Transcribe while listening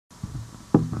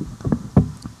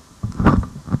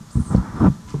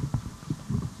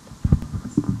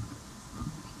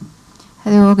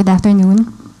Hello, good afternoon.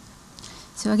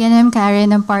 So again, I'm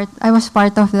Karen. I was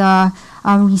part of the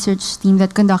research team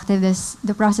that conducted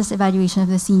the process evaluation of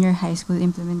the senior high school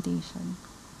implementation.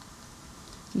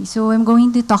 Okay, so I'm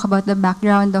going to talk about the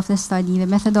background of the study, the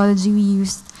methodology we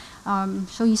used,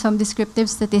 show you some descriptive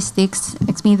statistics,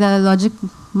 explain the logic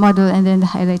model, and then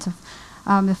the highlights of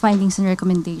the findings and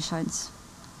recommendations.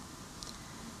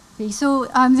 Okay, so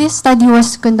this study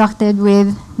was conducted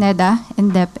with NEDA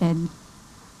and DepEd.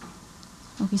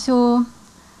 Okay, so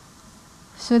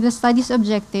the study's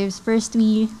objectives, first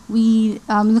we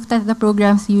looked at the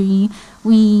program theory,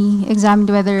 we examined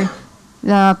whether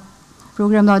the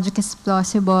program logic is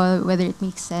plausible, whether it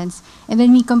makes sense, and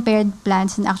then we compared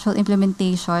plans and actual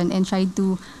implementation and tried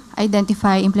to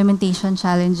identify implementation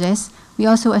challenges. We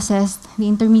also assessed the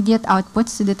intermediate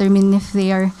outputs to determine if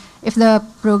the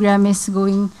program is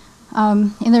going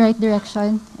in the right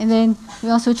direction, and then we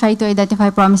also try to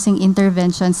identify promising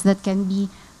interventions that can be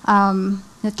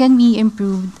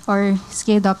improved or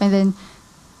scaled up, and then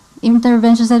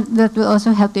interventions that will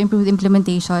also help to improve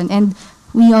implementation. And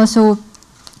we also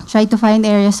try to find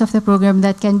areas of the program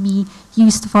that can be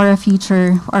used for a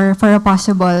future or for a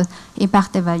possible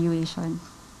impact evaluation.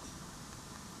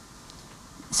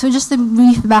 So just a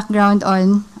brief background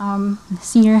on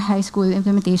senior high school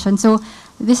implementation. So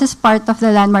this is part of the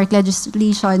landmark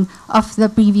legislation of the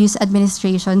previous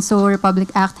administration, so Republic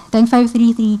Act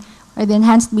 10533, or the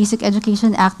Enhanced Basic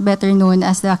Education Act, better known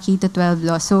as the K-12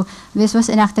 law. So this was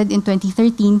enacted in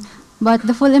 2013, but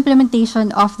the full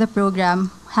implementation of the program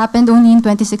happened only in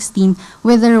 2016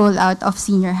 with the rollout of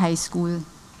senior high school.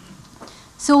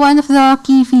 So one of the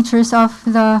key features of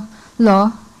the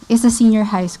law is the senior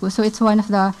high school. So it's one of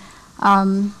the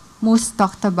most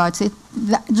talked about. So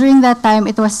during that time,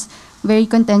 it was very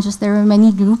contentious. There were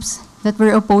many groups that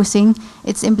were opposing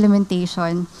its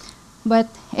implementation. But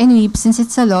anyway, since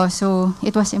it's a law, so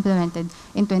it was implemented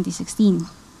in 2016.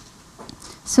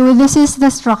 So this is the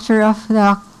structure of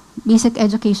the basic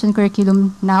education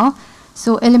curriculum now.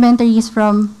 So elementary is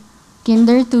from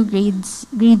kinder to grade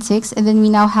 6, and then we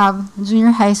now have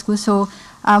junior high school. So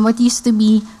what used to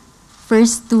be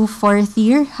first to fourth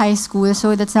year high school,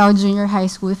 so that's now junior high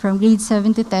school from grade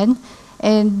 7 to 10.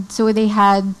 And so they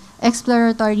had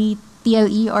exploratory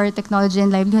TLE, or technology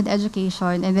and livelihood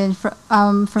education, and then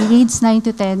from grades 9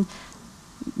 to 10,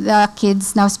 the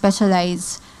kids now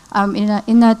specialize in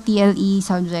a TLE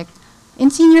subject.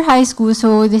 In senior high school,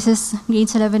 so this is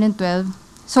grades 11 and 12.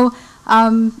 So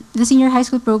the senior high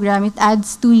school program, it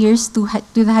adds 2 years to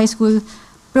the high school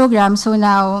program. So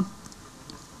now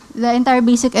the entire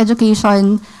basic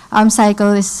education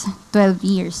cycle is 12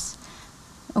 years.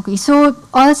 Okay, so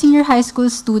all senior high school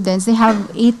students, they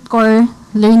have 8 core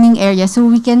learning areas. So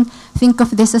we can think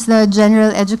of this as the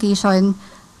general education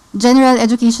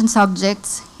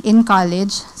subjects in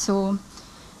college. So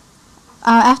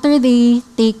after they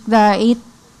take the 8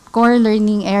 core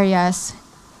learning areas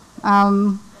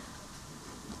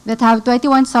that have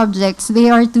 21 subjects, they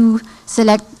are to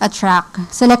select a track,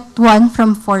 select one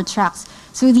from 4 tracks.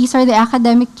 So these are the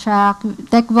academic track,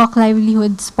 tech, voc,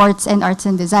 livelihood, sports, and arts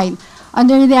and design.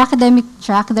 Under the academic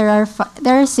track, there are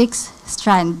 6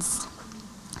 strands.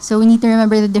 So we need to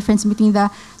remember the difference between the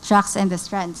tracks and the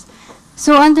strands.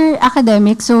 So under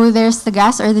academic, so there's the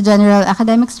GAS, or the general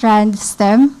academic strand,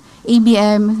 STEM,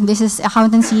 ABM, this is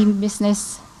accountancy,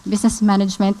 business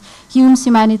management,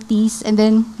 humanities, and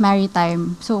then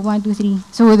maritime. So 1, 2, 3.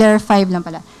 So there are 5 lang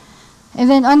pala. And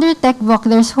then under tech voc,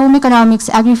 there's home economics,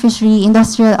 agri-fishery,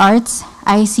 industrial arts,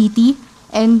 ICT,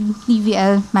 and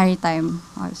TVL maritime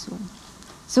also.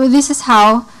 So this is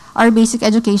how our basic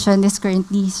education is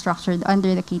currently structured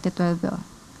under the K-12 law.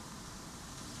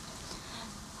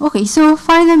 Okay, so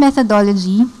for the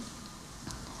methodology,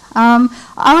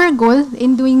 our goal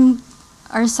in doing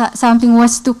our sampling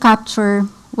was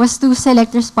to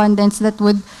select respondents that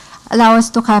would allow us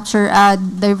to capture a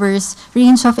diverse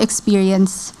range of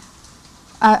experience,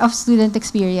 of student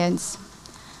experience.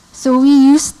 So we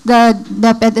used the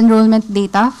DepEd enrollment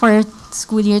data for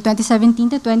school year 2017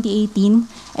 to 2018,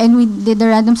 and we did a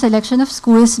random selection of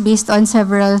schools based on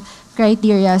several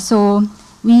criteria. So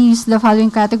we used the following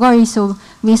categories. So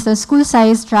based on school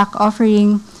size, track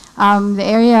offering, the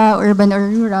area, urban or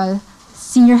rural,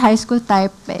 senior high school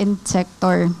type, and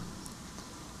sector.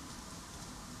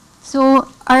 So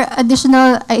our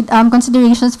additional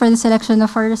considerations for the selection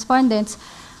of our respondents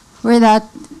were that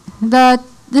the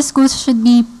schools should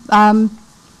be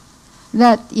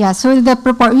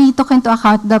we took into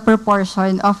account the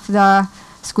proportion of the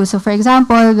schools. So for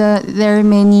example, there are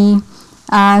many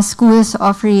schools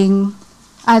offering,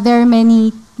 there are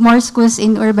many more schools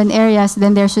in urban areas,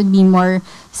 then there should be more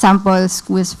sample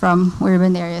schools from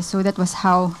urban areas. So that was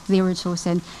how they were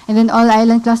chosen. And then all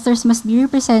island clusters must be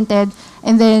represented.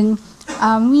 And then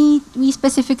we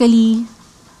specifically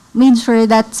made sure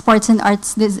that sports and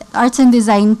arts and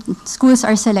design schools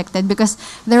are selected because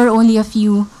there are only a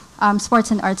few sports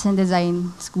and arts and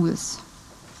design schools.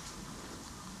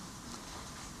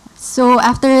 So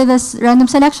after this random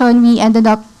selection, we ended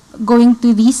up going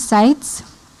to these sites.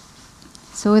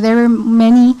 So there were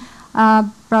many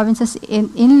provinces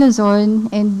in Luzon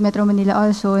and Metro Manila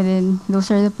also, and then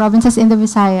those are the provinces in the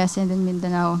Visayas and in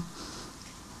Mindanao.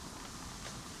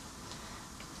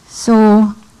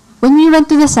 So when we went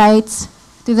to the sites,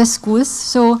 to the schools,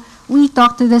 so we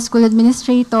talked to the school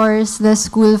administrators, the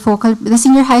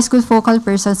senior high school focal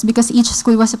persons, because each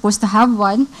school was supposed to have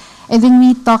one. And then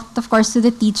we talked, of course, to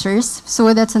the teachers.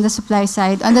 So that's on the supply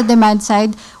side. On the demand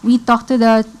side, we talked to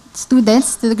the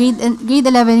students, to the grade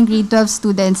 11 and grade 12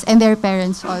 students and their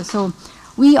parents also.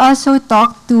 We also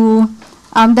talked to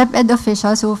DepEd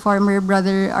officials, so former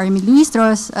Brother Army Luis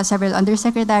Ross, several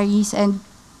undersecretaries, and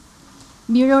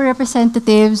bureau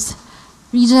representatives,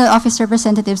 regional office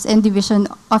representatives, and division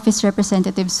office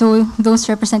representatives. So those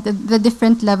represented the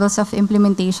different levels of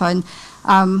implementation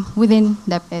within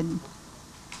DepEd.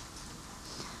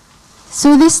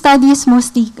 So this study is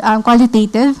mostly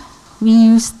qualitative. We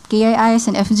used KIIs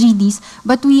and FGDs,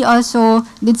 but we also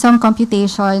did some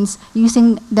computations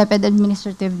using DepEd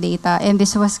administrative data, and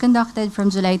this was conducted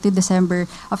from July to December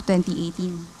of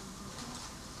 2018.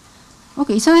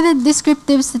 Okay, so the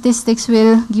descriptive statistics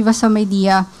will give us some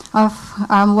idea of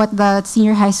what the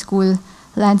senior high school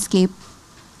landscape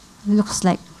looks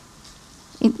like.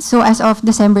 So as of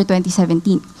December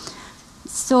 2017.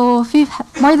 So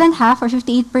more than half, or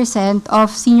 58%, of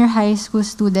senior high school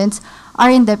students are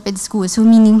in DepEd schools, so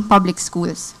meaning public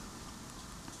schools.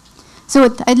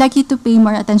 So I'd like you to pay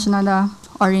more attention on the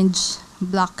orange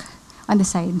block on the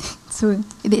side. So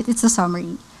it's a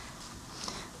summary.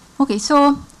 Okay,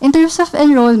 so in terms of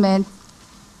enrollment,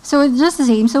 so just the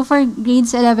same. So for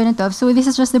grades 11 and 12, so this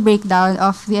is just the breakdown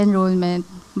of the enrollment,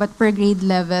 but per grade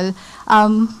level.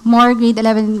 More grade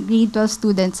 11 and grade 12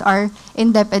 students are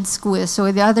in DepEd schools.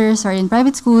 So the others are in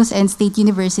private schools and state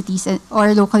universities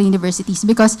or local universities,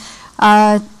 because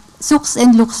SUCs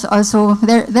and LUCs also,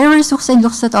 there were SUCs and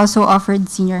LUCs that also offered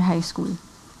senior high school.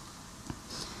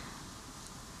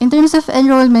 In terms of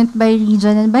enrollment by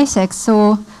region and by sex,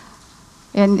 so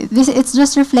it's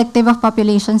just reflective of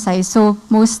population size. So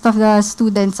most of the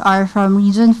students are from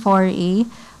Region 4A,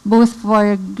 both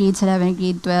for grades 11 and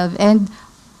grade 12, and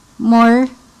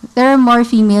there are more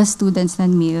female students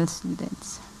than male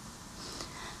students.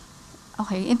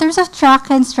 Okay, in terms of track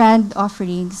and strand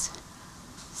offerings,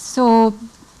 so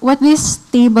what this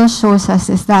table shows us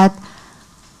is that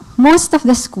most of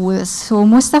the schools, so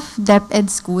most of DepEd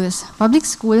schools, public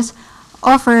schools,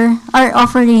 are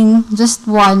offering just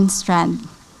one strand.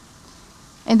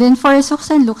 And then for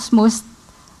SUCs and LUCs, most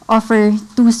offer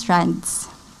 2 strands.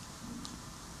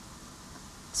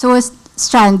 So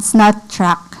strands, not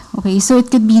track. Okay, so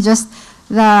it could be just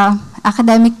the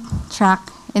academic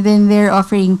track, and then they're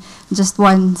offering just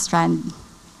 1 strand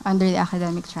under the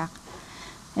academic track.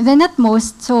 And then at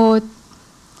most, so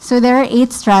there are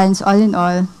 8 strands all in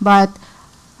all, but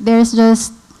there's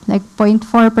just like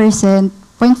 0.4%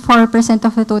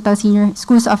 of the total senior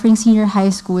schools offering senior high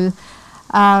school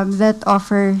that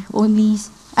offer only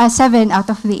 7 out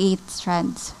of the 8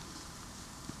 strands.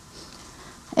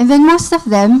 And then most of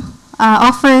them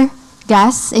offer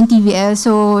GAS and TVL.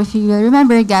 So if you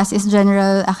remember, GAS is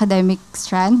general academic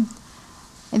strand.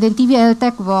 And then TVL,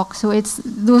 Tech Voc. So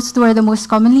those 2 are the most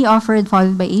commonly offered,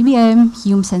 followed by ABM,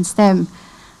 HUMS, and STEM.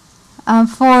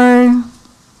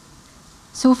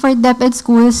 So for DepEd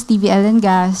schools, TVL and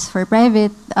GAS. For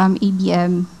private,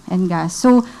 ABM and GAS.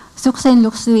 So SUCs and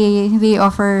LUCs, they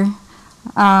offer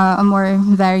a more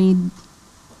varied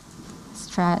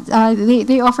strands.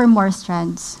 They offer more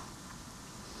strands.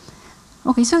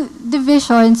 Okay, so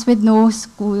divisions with no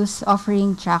schools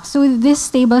offering tracks. So this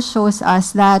table shows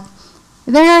us that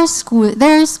there are school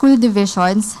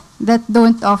divisions that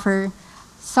don't offer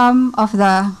some of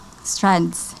the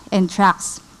strands and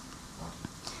tracks.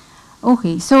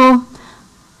 Okay, so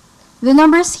the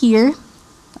numbers here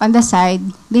on the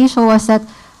side, they show us that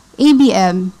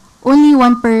ABM, only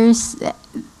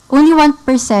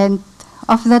 1%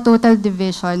 of the total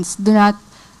divisions do not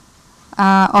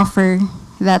offer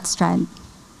that strand.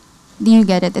 Do you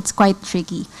get it? It's quite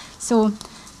tricky. So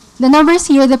the numbers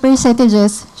here, the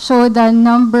percentages, show the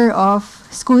number of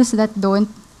schools that don't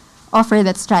offer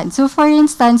that strand. So for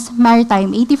instance,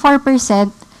 Maritime,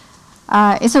 84%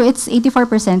 So it's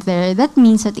 84% there. That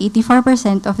means that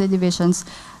 84% of the divisions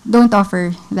don't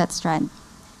offer that strand.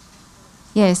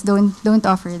 Yes, don't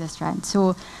offer the strand.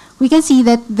 So we can see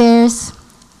that there's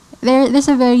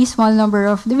a very small number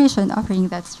of division offering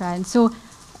that strand. So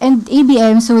and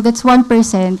ABM, so that's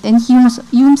 1%, and Hume's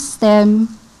STEM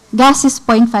gas is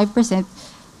 0.5%.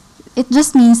 It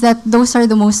just means that those are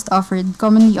the most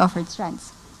commonly offered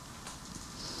strands.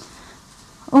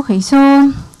 Okay,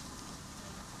 so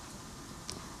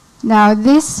now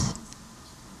this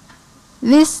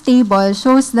table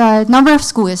shows the number of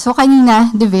schools. So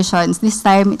kanina, divisions. This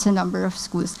time, it's a number of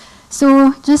schools.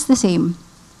 So just the same.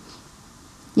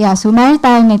 Yeah, so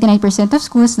maritime, 99% of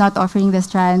schools not offering the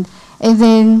strand. And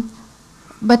then,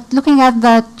 but looking at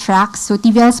the tracks, so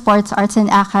TVL Sports, Arts, and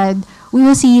Acad, we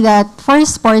will see that for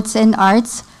sports and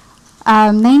arts,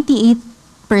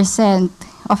 98%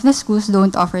 of the schools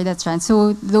don't offer that strand.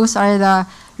 So those are the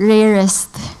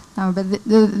rarest, but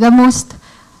the most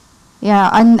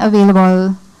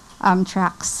unavailable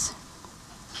tracks.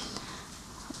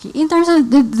 Okay. In terms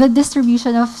of the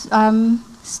distribution of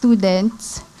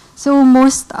students, so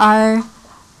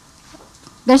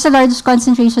there's a large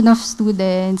concentration of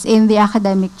students in the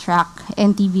academic track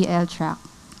and TVL track.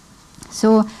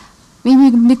 So maybe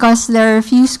because there are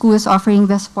few schools offering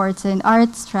the sports and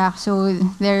arts track, so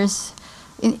there's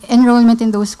enrollment in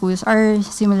those schools are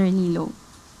similarly low.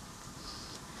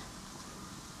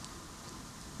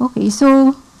 Okay,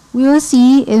 so we will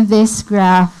see in this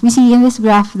graph,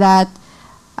 that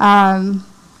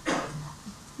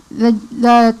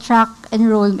the track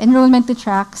enrollment to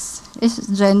tracks is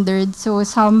gendered. So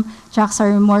some tracks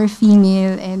are more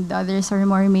female and others are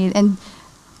more male. And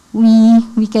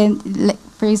we can, like,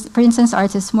 for instance,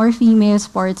 arts is more female,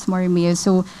 sports more male.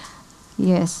 So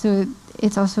yes, so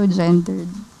it's also gendered.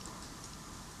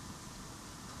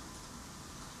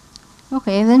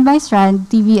 Okay, and then by strand,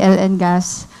 TVL and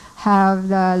GAS have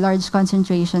the large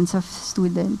concentrations of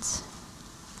students.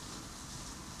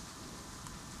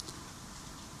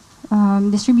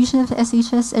 Distribution of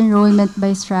SHS enrollment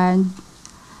by strand.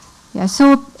 Yeah,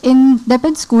 so in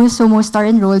DepEd schools, so most are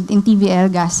enrolled in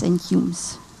TVL, GAS, and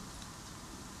Humes.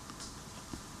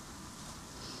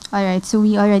 All right, so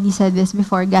we already said this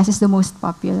before, GAS is the most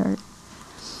popular.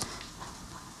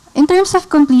 In terms of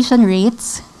completion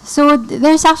rates, so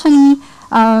there's actually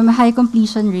a high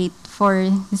completion rate for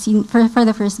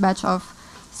the first batch of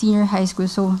senior high school.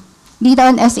 So data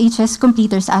on SHS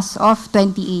completers as of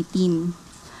 2018.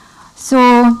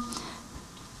 So,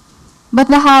 but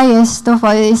the highest of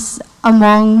all is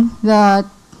among the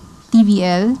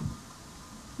TVL.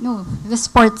 No, the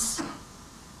sports.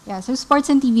 Yeah, so sports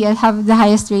and TVL have the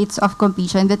highest rates of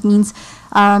completion. That means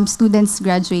students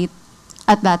graduate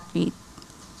at that rate.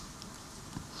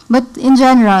 But in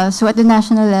general, so at the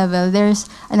national level, there's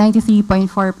a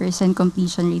 93.4%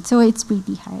 completion rate. So it's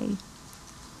pretty high.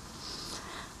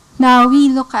 Now we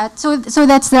look at, so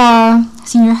that's the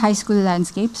senior high school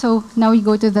landscape. So now we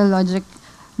go to the logic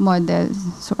model,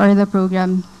 or the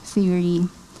program theory.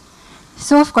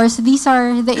 So of course, these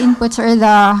are the inputs, or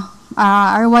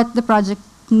are what the project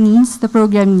needs, the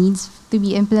program needs to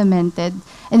be implemented.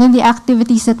 And then the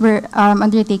activities that were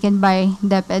undertaken by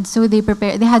DepEd. So they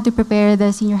had to prepare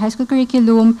the senior high school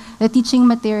curriculum, the teaching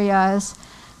materials,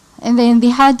 and then they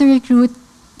had to recruit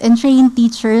and train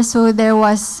teachers. So there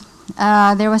was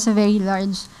a very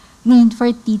large need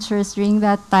for teachers during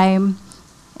that time,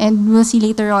 and we'll see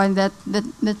later on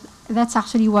that's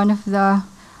actually one of the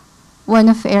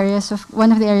areas of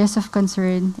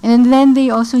concern. And then they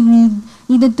also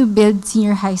needed to build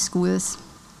senior high schools,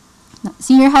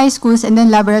 and then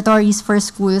laboratories for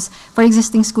schools, for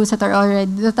existing schools that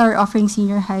are offering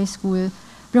senior high school.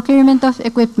 Procurement of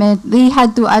equipment, they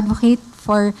had to advocate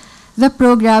for the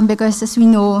program because, as we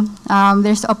know,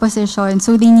 there's opposition.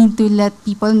 So they need to let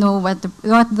people know what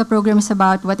the program is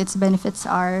about, what its benefits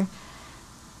are.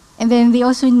 And then they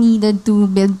also needed to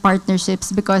build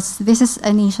partnerships because this is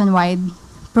a nationwide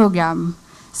program.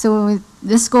 So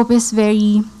the scope is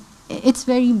very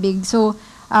big. So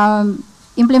the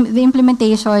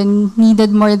implementation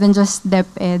needed more than just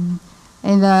DepEd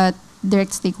and the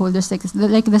direct stakeholders,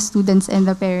 like the students and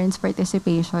the parents'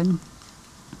 participation.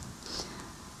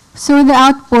 So the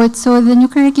output, so the new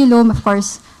curriculum, of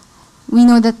course, we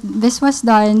know that this was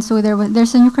done. So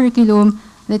there's a new curriculum,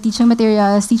 the teaching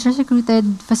materials, teachers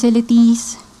recruited,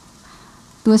 facilities,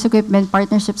 tools, equipment,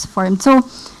 partnerships formed. So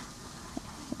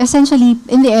essentially,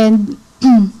 in the end,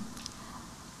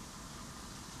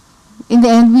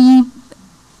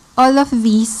 all of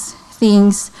these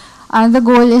things, the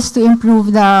goal is to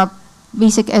improve the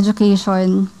basic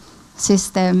education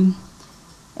system.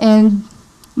 And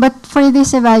But for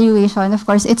this evaluation, of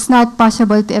course, it's not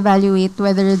possible to evaluate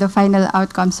whether the final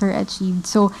outcomes are achieved.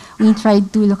 So we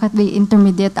tried to look at the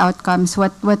intermediate outcomes,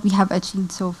 what we have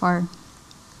achieved so far.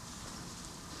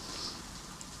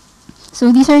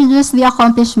 So these are just the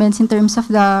accomplishments in terms of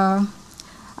the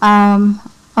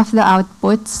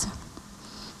outputs.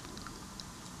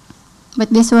 But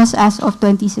this was as of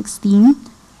 2016.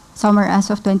 Some are as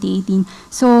of 2018.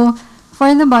 So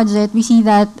for the budget, we see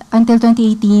that until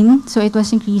 2018, so it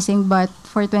was increasing, but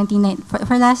for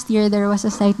last year, there was a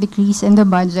slight decrease in the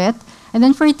budget. And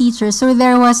then for teachers, so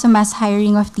there was a mass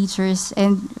hiring of teachers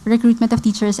and recruitment of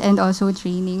teachers and also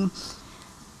training.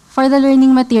 For the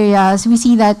learning materials, we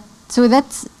see that, so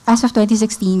that's as of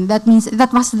 2016. That means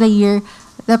that was the year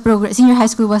the senior high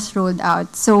school was rolled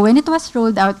out. So when it was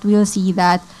rolled out, we'll see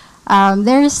that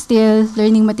there are still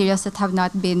learning materials that have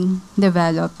not been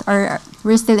developed, or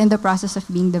we're still in the process of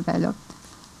being developed.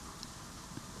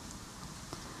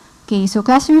 Okay, so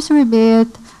classrooms were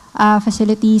built,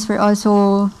 facilities were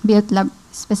also built,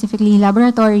 specifically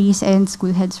laboratories, and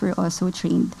school heads were also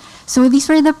trained. So these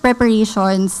were the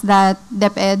preparations that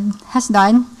DepEd has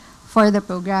done for the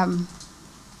program.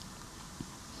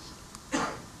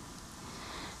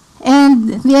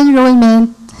 And the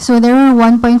enrollment, so there were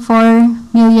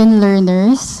 1.4 million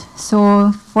learners.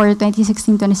 So for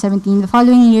 2016-2017, the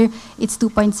following year, it's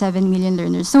 2.7 million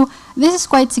learners. So this is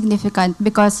quite significant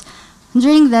because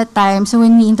during that time, so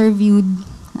when we interviewed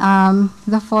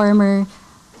the former,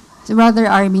 Brother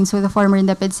Armin, so the former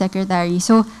DepEd secretary,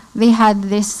 so they had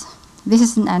this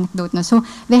is an anecdote, no? So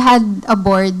they had a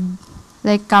board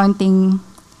like counting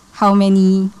how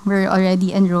many were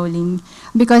already enrolling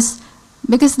because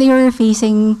they were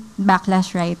facing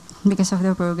backlash, right, because of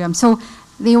the program. So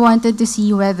they wanted to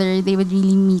see whether they would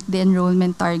really meet the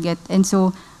enrollment target. And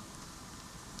so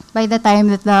by the time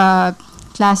that the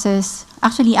classes,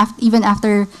 actually even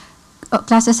after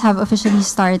classes have officially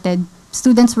started,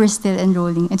 students were still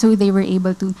enrolling. And so they were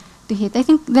able to hit. I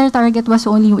think their target was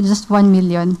only just 1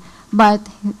 million, but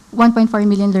 1.4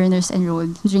 million learners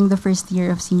enrolled during the first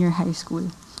year of senior high school.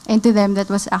 And to them, that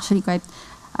was actually quite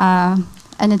an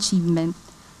achievement.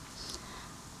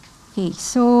 Okay,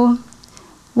 so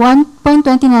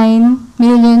 1.29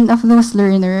 million of those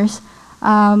learners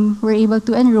were able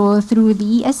to enroll through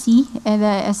the ESC and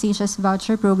the SHS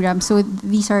voucher program. So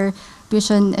these are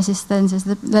tuition assistances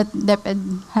that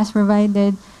DepEd has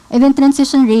provided. And then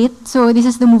transition rate, so this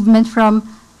is the movement from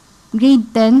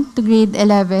grade 10 to grade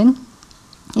 11.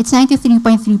 It's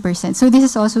 93.3%. So this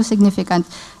is also significant.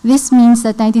 This means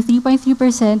that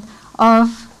 93.3%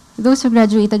 of those who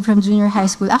graduated from junior high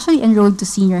school actually enrolled to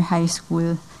senior high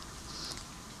school.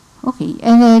 Okay,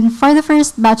 and then for the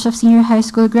first batch of senior high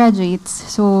school graduates,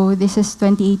 so this is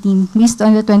 2018, based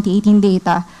on the 2018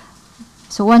 data,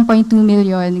 so 1.2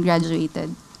 million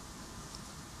graduated.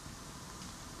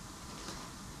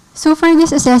 So for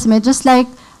this assessment, just like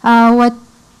what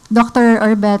Dr.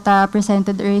 Orbeta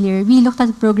presented earlier, we looked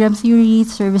at program theory,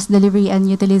 service delivery and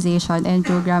utilization, and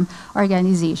program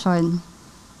organization.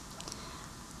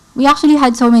 We actually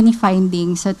had so many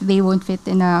findings that they won't fit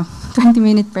in a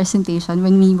 20-minute presentation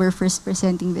when we were first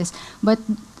presenting this. But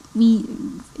we,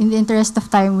 in the interest of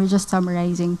time, we're just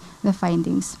summarizing the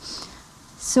findings.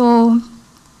 So,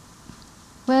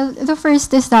 well, the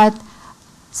first is that,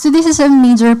 so this is a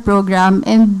major program,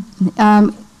 and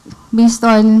based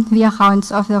on the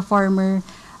accounts of the former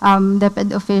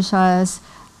DepEd officials,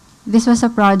 this was a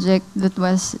project that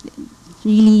was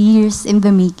really years in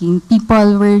the making.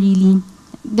 People were really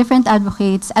different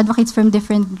advocates from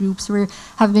different groups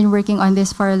have been working on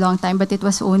this for a long time, but it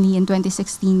was only in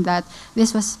 2016 that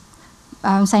this was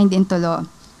signed into law.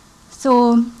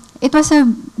 So it was a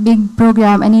big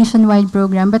program, a nationwide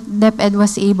program, but DepEd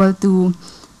was able to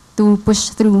push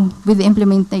through with the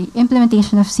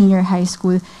implementation of senior high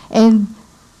school. And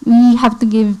we have to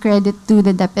give credit to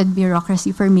the DepEd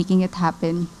bureaucracy for making it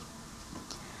happen.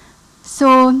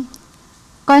 So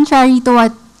contrary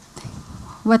to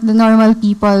what the normal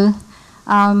people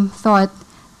thought,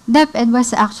 DepEd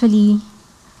was actually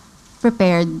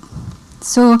prepared.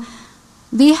 So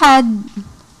they had,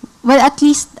 well, at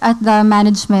least at the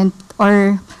management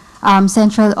or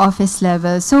central office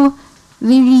level, so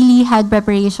they really had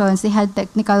preparations, they had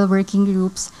technical working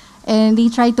groups, and they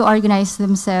tried to organize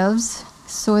themselves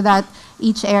so that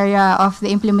each area of the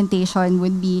implementation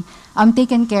would be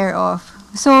taken care of.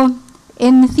 So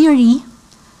in theory,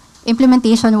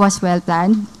 implementation was well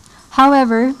planned.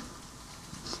 However,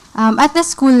 at the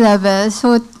school level,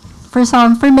 so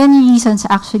for many reasons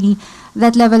actually,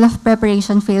 that level of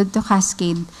preparation failed to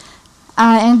cascade.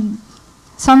 And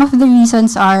some of the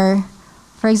reasons are,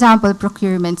 for example,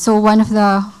 procurement. So one of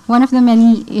the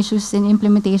many issues in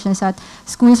implementation is that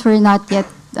schools were not yet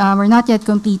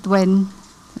complete when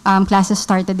classes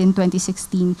started in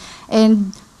 2016.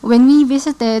 And when we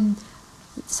visited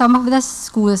some of the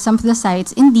schools, some of the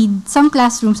sites, indeed, some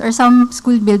classrooms or some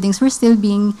school buildings were still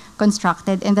being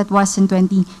constructed, and that was in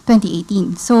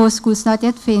 2018. So schools not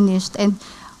yet finished, and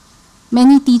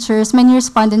many teachers, many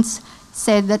respondents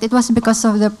said that it was because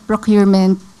of the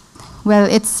procurement. Well,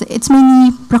 it's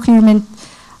mainly procurement.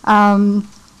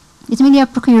 It's mainly a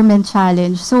procurement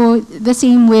challenge. So the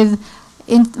same with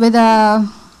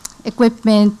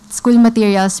equipment, school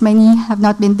materials, many have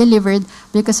not been delivered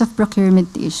because of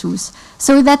procurement issues.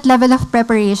 So that level of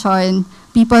preparation,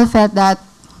 people felt that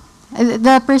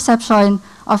the perception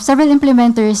of several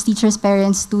implementers, teachers,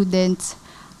 parents, students,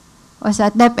 was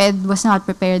that DepEd was not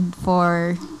prepared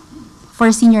for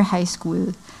senior high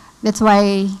school. That's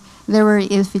why there were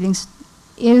ill feelings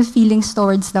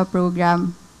towards the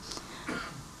program.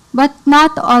 But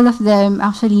not all of them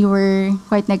actually were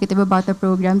quite negative about the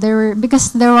program.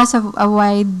 Because there was a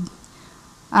wide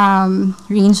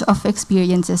range of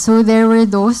experiences. So there were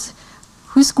those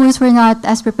whose schools were not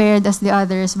as prepared as the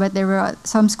others, but there were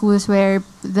some schools where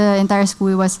the entire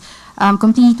school was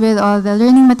complete with all the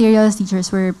learning materials. Teachers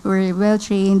were well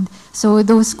trained. So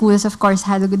those schools, of course,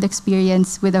 had a good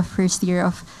experience with the first year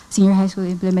of senior high school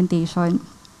implementation.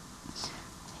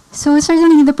 So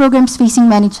certainly the program is facing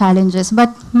many challenges,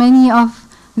 but many of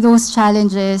those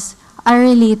challenges are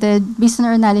related, based on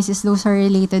our analysis, those are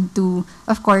related to,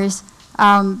 of course,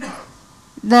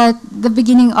 the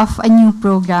beginning of a new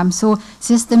program. So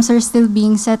systems are still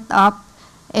being set up,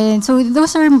 and so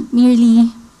those are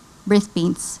merely birth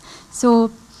pains.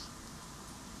 So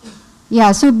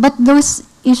yeah, but those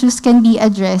issues can be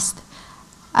addressed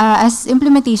as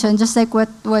implementation, just like what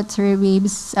Sir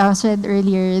Babes said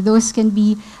earlier. Those can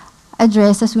be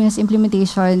addressed as soon as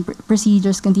implementation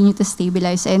procedures continue to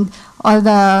stabilize and all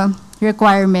the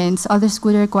requirements, all the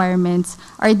school requirements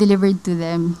are delivered to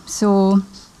them. So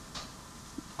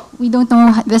we don't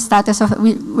know the status of,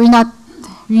 we're not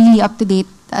really up to date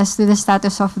as to the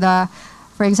status of the,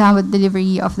 for example,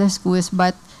 delivery of the schools,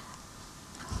 but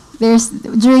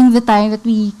during the time that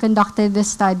we conducted the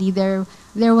study, there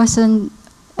was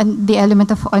the element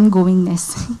of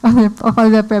ongoingness of all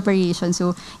the preparation.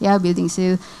 So yeah, buildings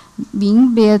still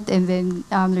being built, and then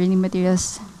learning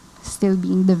materials still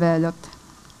being developed.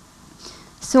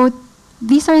 So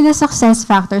these are the success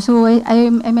factors. So I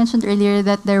mentioned earlier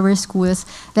that there were schools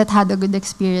that had a good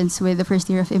experience with the first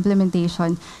year of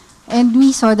implementation. And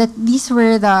we saw that these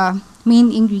were the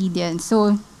main ingredients.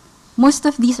 So most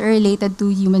of these are related to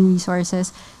human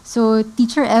resources. So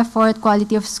teacher effort,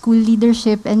 quality of school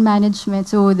leadership and management.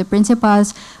 So the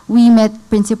principals, we met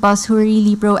principals who were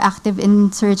really proactive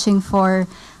in searching for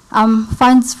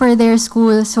funds for their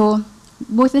school. So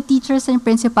both the teachers and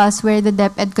principals, where the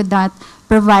DepEd could not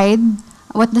provide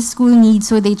what the school needs,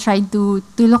 so they tried to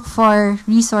look for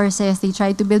resources. They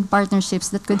tried to build partnerships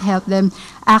that could help them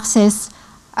access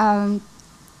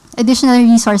additional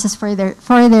resources for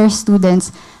their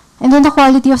students. And then the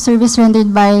quality of service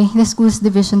rendered by the school's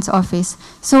division's office.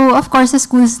 So of course, the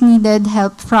schools needed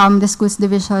help from the school's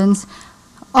division's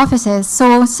offices.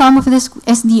 So some of the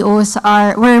SDOs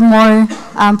were more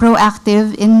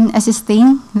proactive in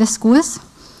assisting the schools,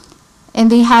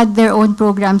 and they had their own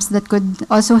programs that could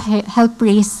also help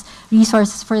raise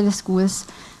resources for the schools.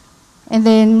 And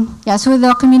then, yeah, so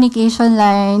the communication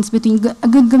lines between,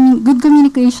 good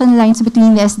communication lines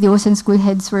between the SDOs and school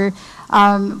heads were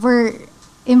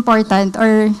important,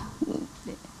 or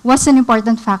was an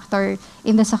important factor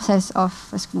in the success of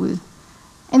a school.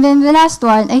 And then the last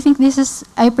one, I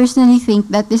personally think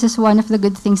that this is one of the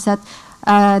good things that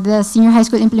the senior high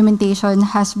school implementation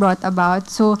has brought about.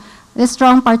 So the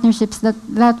strong partnerships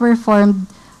that were formed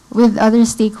with other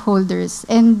stakeholders.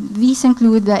 And these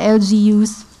include the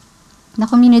LGUs, the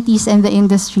communities, and the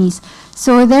industries.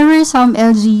 So there were some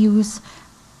LGUs,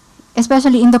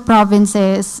 especially in the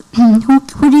provinces, who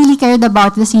really cared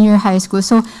about the senior high school.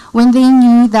 So when they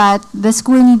knew that the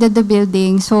school needed the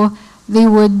building, so they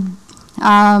would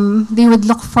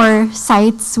look for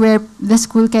sites where the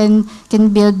school can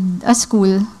build a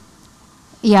school.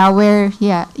 Where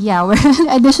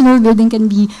additional building can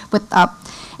be put up.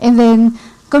 And then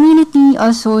community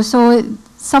also, so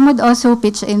some would also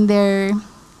pitch in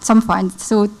some funds.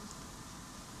 So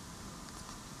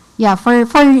for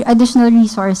additional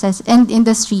resources, and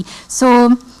industry.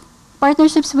 So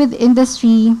partnerships with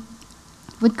industry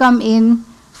would come in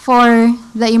for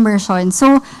the immersion.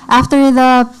 So after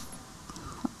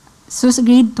So sa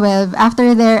grade 12,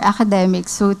 after their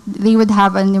academics, so they would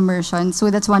have an immersion.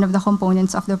 So that's one of the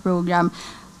components of the program.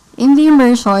 In the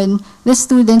immersion, the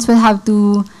students will have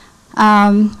to,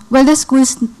 the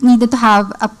schools would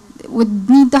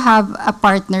need to have a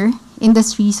partner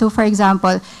industry. So for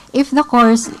example, if the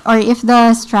course or if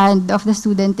the strand of the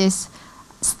student is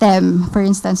STEM, for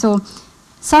instance, so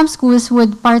some schools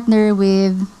would partner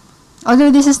with, although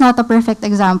this is not a perfect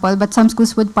example, but some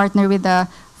schools would partner with a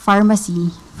pharmacy,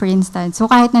 for instance. So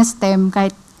kahit na STEM,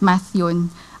 kahit math yun,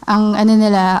 ang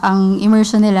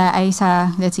immersion nila ay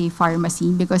sa, let's say,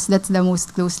 pharmacy, because that's the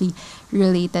most closely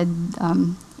related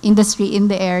industry in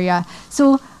the area.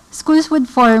 So schools would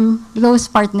form those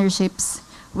partnerships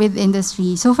with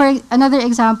industry. So for another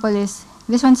example is,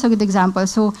 this one's a good example.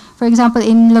 So for example,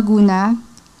 in Laguna,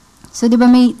 so di ba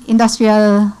may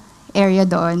industrial area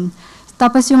doon?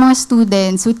 Tapos yung mga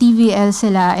students, so TVL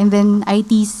sila, and then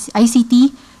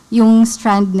ICT, yung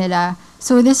strand nila.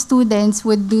 So the students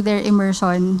would do their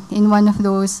immersion in one of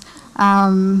those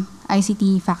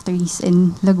ICT factories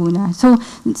in Laguna. So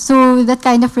that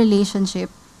kind of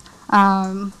relationship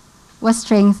was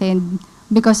strengthened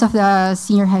because of the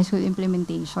senior high school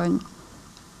implementation.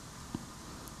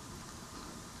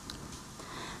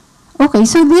 Okay,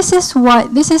 so this is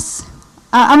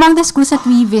among the schools that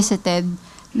we visited,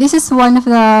 this is one of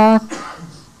the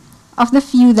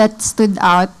few that stood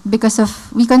out because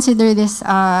of, we consider this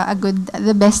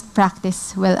the best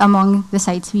practice, well, among the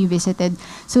sites we visited.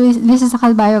 So this is the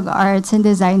Calbayog Arts and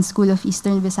Design School of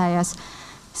Eastern Visayas.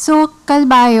 So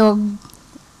Calbayog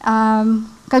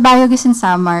is in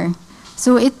Samar.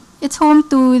 So it's home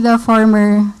to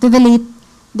the late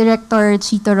director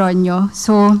Chito Ronyo.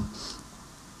 So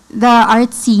the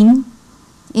art scene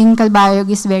in Calbayog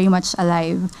is very much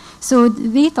alive. So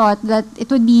they thought that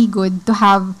it would be good to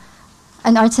have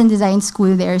an arts and design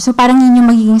school there. So parang yun yung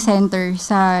magiging center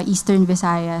sa Eastern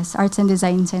Visayas, arts and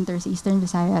design center sa Eastern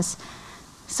Visayas.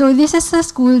 So this is a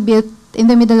school built in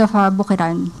the middle of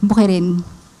Bukirin.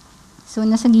 So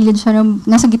nasa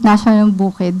gitna siya ng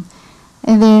bukid.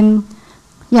 And then,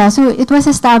 yeah, so it was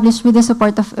established with the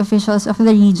support of officials of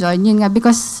the region. Yun nga,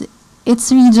 because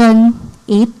it's Region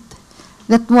 8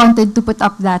 that wanted to put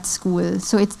up that school.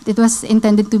 So it was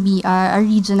intended to be a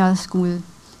regional school.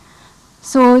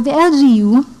 So the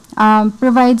LGU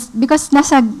provides, because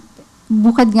nasa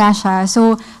bukid nga siya,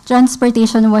 so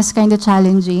transportation was kind of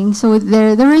challenging. So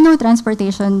there were no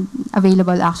transportation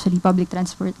available, actually, public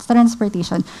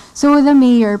transportation. So the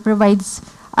mayor provides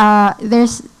a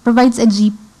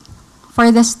jeep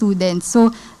for the students.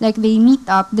 So like they meet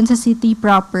up dun sa city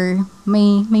proper,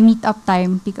 may meet up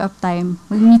time, pick up time.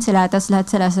 Mag-meet sila, tapos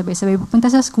lahat sila sabay-sabay pupunta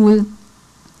sa school.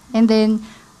 And then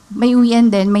may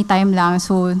uwian din, may time lang.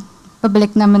 So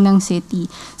pabalik naman ng city.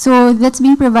 So that's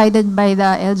being provided by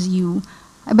the LGU,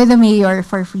 by the mayor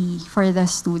for free for the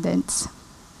students.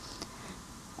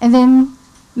 And then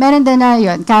meron din na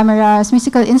yun, cameras,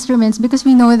 musical instruments, because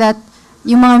we know that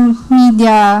yung mga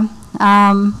media,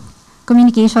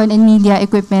 communication and media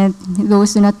equipment,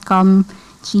 those do not come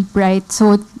cheap, right?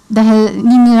 So dahil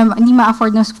hindi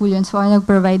ma-afford ng school yun, so ang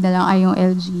nag-provide na lang ay yung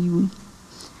LGU.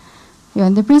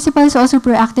 Yun. The principal is also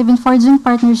proactive in forging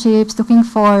partnerships, looking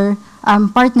for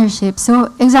partnerships.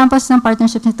 So examples ng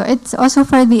partnerships nito, it's also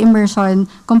for the immersion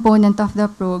component of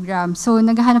the program. So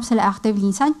naghahanap sila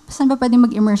actively, saan ba pwede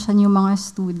mag-immersion yung mga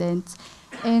students?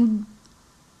 And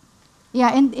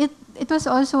yeah, and it was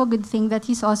also a good thing that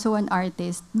he's also an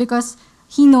artist, because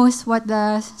he knows what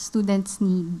the students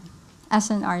need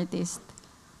as an artist.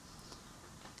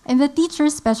 And the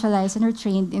teachers specialize and are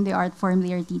trained in the art form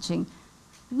they are teaching.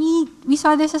 We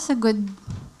saw this as a good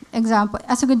example,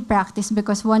 as a good practice,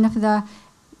 because one of the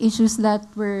issues that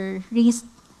were raised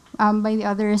by the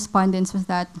other respondents was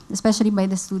that, especially by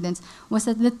the students, was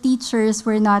that the teachers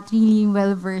were not really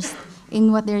well versed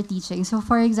in what they're teaching. So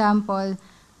for example,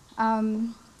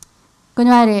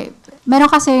 kunwari, meron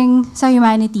kasing sa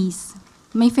humanities,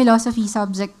 may philosophy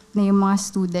subject na yung mga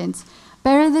students.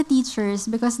 Pero the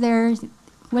teachers, because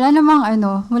wala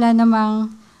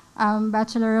namang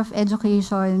Bachelor of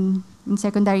Education in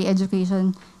secondary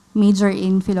education major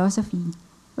in philosophy.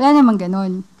 Wala namang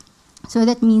ganon. So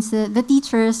that means the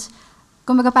teachers,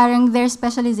 kumbaga parang their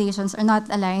specializations are not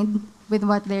aligned with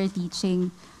what they're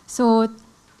teaching. So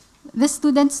the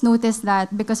students notice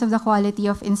that because of the quality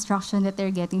of instruction that they're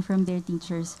getting from their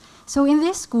teachers. So in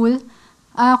this school,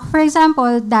 for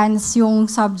example, dance yung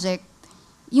subject,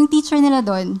 yung teacher nila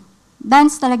doon,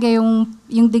 dance talaga yung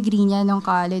degree niya ng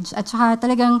college. At saka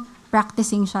talagang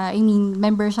practicing siya. I mean,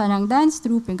 member siya ng dance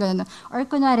troupe, yung ganun. Or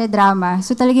kunwari, drama.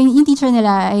 So talagang yung teacher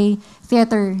nila ay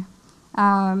theater,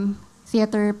 ano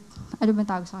ba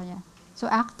tawag sa kanya? So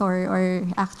actor or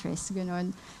actress,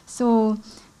 gano'n. So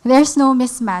there's no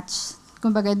mismatch,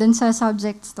 kumbaga, dun sa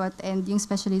subjects taught and yung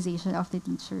specialization of the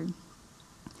teacher.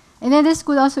 And then the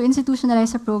school also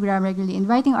institutionalized a program regularly,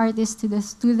 inviting artists to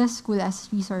the school as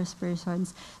resource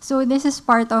persons. So this is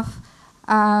part of,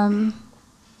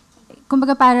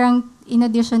 kumbaga parang in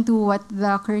addition to what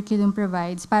the curriculum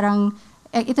provides, parang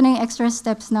ito na yung extra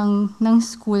steps ng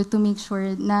school to make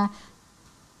sure na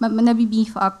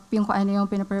nabibeef up yung kung ano yung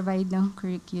pinaprovide ng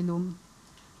curriculum.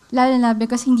 Lalo na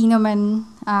because hindi naman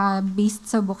based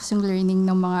sa books yung learning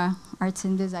ng mga arts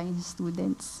and design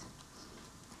students.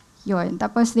 Yun.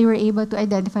 Tapos they were able to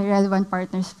identify relevant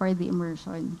partners for the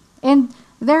immersion. And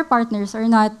their partners are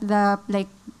not the like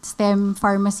STEM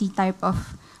pharmacy type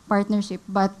of partnership,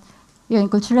 but yun,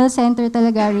 cultural center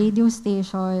talaga, radio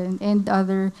station, and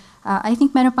other, I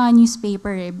think meron pa nga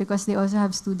newspaper because they also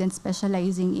have students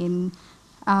specializing in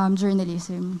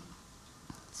journalism.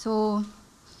 So,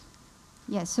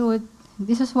 yeah, so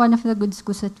this was one of the good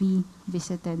schools that we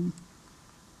visited.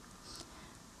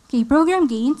 Okay, program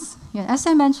gains. Yeah, as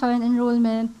I mentioned,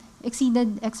 enrollment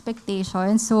exceeded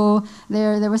expectations. So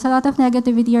there was a lot of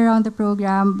negativity around the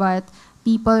program, but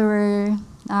people were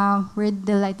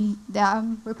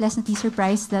pleasantly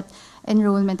surprised that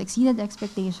enrollment exceeded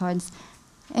expectations.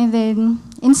 And then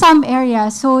in some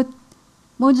areas, so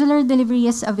modular delivery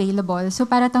is available. So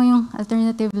para tong yung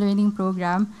alternative learning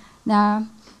program na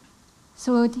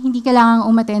so hindi kailangang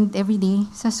umattend everyday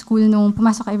sa school nung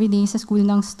pumasok everyday sa school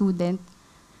ng student.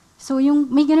 So yung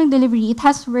may ganung delivery, it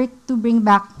has worked to bring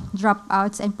back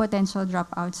dropouts and potential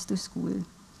dropouts to school.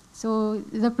 So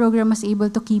the program was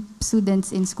able to keep students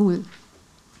in school.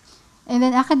 And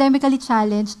then academically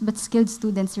challenged but skilled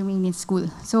students remain in school.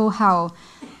 So how?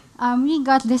 We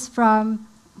got this from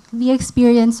the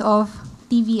experience of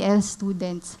TVL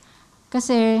students.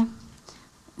 Kasi,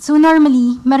 so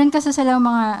normally, meron kasi sila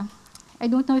mga, I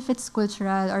don't know if it's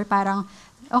cultural or parang,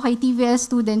 okay, TVL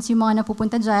students, yung mga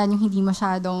napupunta dyan, yung hindi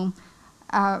masyadong,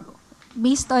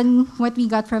 based on what we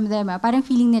got from them, parang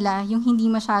feeling nila, yung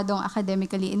hindi masyadong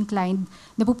academically inclined,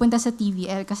 napupunta sa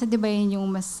TVL. Kasi di ba yun yung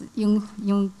mas, yun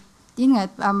nga,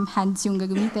 hands yung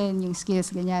gagamitin, yung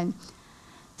skills, ganyan.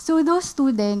 So those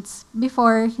students,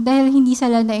 before, dahil hindi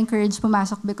sila na-encourage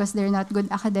pumasok because they're not good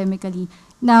academically,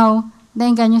 now,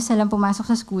 naengganyo silang pumasok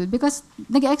sa school because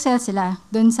nag-excel sila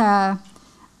dun sa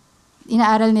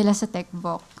inaaral nila sa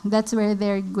TechVoc. That's where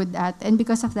they're good at. And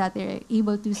because of that, they're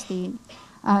able to stay,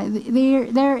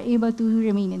 they're able to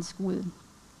remain in school.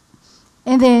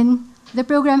 And then, the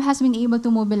program has been able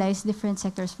to mobilize different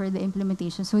sectors for the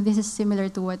implementation. So this is similar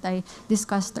to what I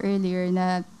discussed earlier,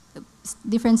 na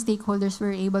different stakeholders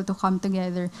were able to come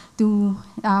together to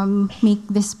make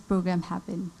this program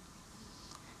happen.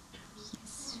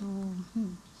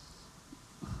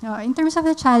 So, in terms of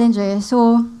the challenges,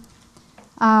 so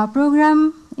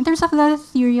in terms of the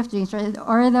theory of change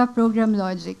or the program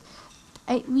logic,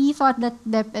 we thought that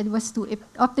DepEd was too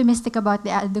optimistic about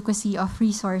the adequacy of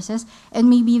resources and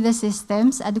maybe the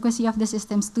systems, adequacy of the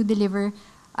systems to deliver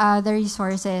the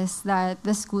resources that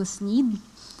the schools need.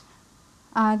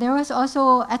 There was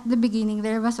also, at the beginning,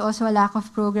 there was also a lack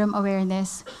of program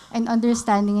awareness and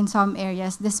understanding in some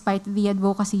areas despite the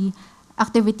advocacy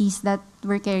activities that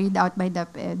were carried out by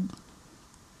DepEd.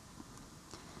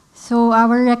 So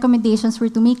our recommendations were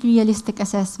to make realistic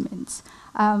assessments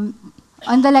on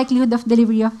the likelihood of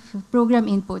delivery of program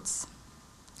inputs.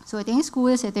 So ito yung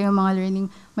schools, ito yung mga learning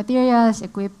materials,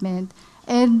 equipment.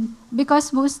 And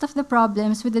because most of the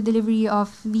problems with the delivery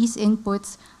of these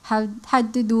inputs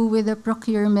had to do with the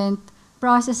procurement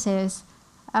processes,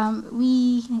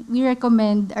 we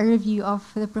recommend a review of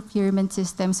the procurement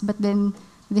systems, but then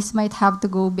this might have to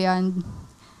go beyond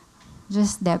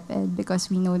just DepEd because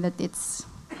we know that it's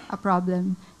a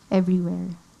problem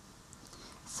everywhere.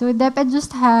 So DepEd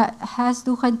just has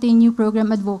to continue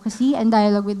program advocacy and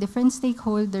dialogue with different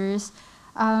stakeholders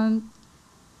to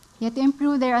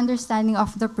improve their understanding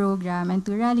of the program and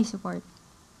to rally support.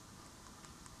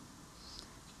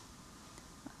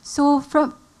 So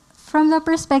from the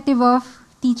perspective of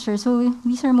teachers, so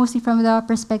these are mostly from the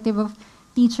perspective of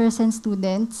teachers and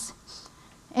students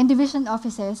and division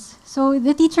offices. So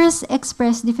the teachers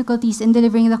express difficulties in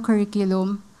delivering the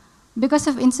curriculum because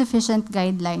of insufficient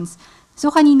guidelines. So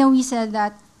kanina we said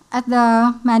that at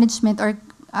the management or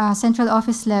central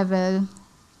office level,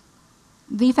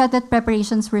 they felt that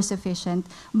preparations were sufficient,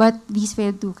 but these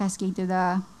failed to cascade to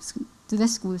the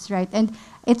schools, right? And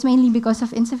it's mainly because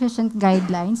of insufficient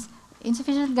guidelines,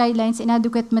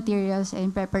 inadequate materials,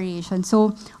 and preparation.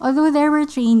 So although there were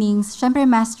trainings, syempre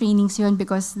mass trainings yun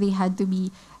because they had to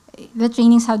be, the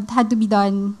trainings had to be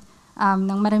done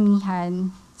ng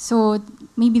maramihan So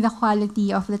maybe the quality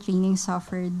of the training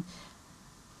suffered.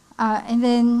 And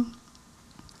then,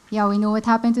 yeah, we know what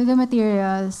happened to the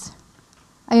materials.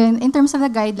 Ayun, in terms of the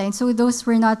guidelines, so those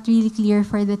were not really clear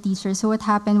for the teachers. So what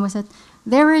happened was that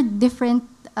there were different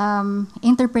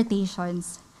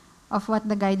interpretations of what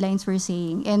the guidelines were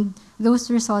saying, and those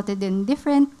resulted in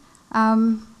different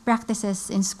practices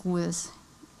in schools,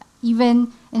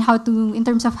 even in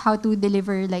terms of how to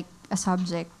deliver like a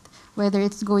subject, whether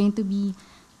it's going to be,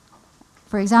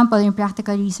 for example, in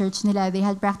practical research nila, they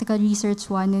had practical research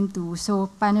 1 and 2.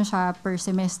 So, paano siya per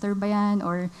semester ba yan?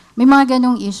 Or may mga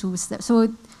ganong issues.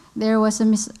 So, there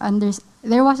wasn't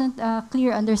a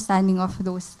clear understanding of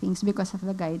those things because of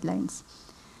the guidelines.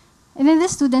 And then the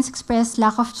students expressed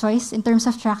lack of choice in terms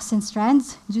of tracks and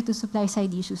strands due to supply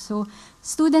side issues. So,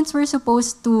 students were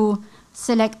supposed to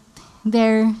select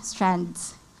their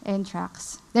strands and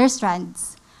tracks, their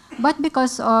strands. But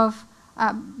because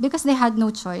they had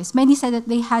no choice, many said that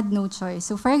they had no choice.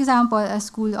 So for example, a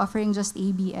school offering just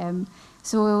ABM,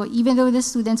 so even though the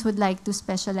students would like to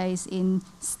specialize in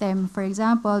STEM, for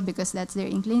example, because that's their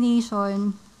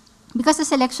inclination, because the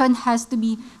selection had to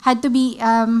be,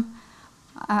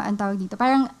 ang tawag dito,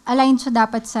 parang aligned siya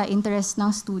dapat sa interest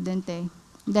ng student eh.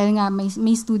 Dahil nga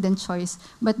may student choice.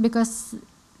 But because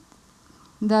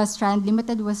the strand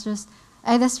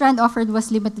offered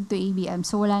was limited to ABM,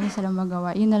 so wala na silang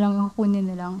magawa. Yun na lang yung kunin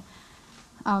nilang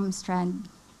strand.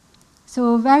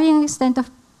 So varying extent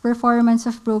of performance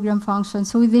of program function.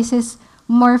 So this is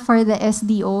more for the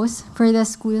SDOs, for the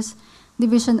schools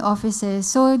division offices.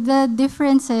 So the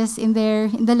differences in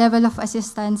the level of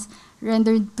assistance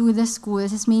rendered to the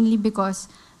schools is mainly because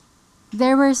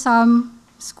there were some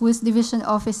schools division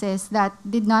offices that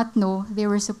did not know they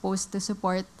were supposed to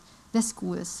support the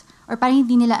schools, or parang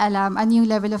hindi nila alam ano yung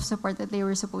level of support that they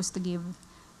were supposed to give.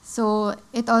 So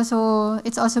it was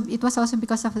also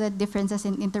because of the differences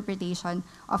in interpretation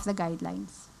of the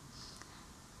guidelines.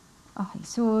 Okay,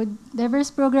 so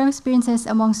diverse program experiences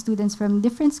among students from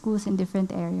different schools in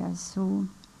different areas. So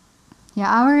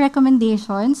yeah, our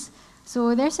recommendations.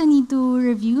 So there's a need to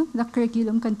review the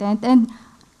curriculum content, and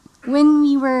when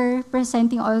we were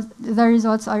presenting all the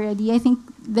results already, I think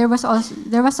there was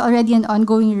already an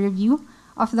ongoing review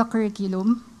of the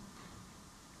curriculum.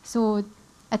 So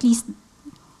at least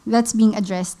that's being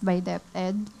addressed by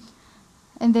DepEd.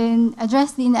 And then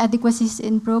address the inadequacies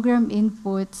in program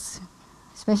inputs,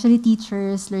 especially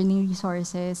teachers, learning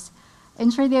resources,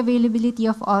 ensure the availability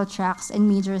of all tracks and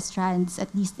major strands,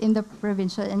 at least in the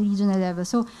provincial and regional level.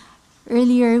 So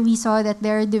earlier we saw that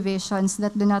there are divisions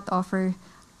that do not offer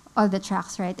all the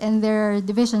tracks, right? And there are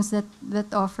divisions that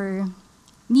offer,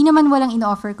 hindi naman walang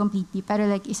in-offer completely, pero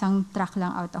like isang track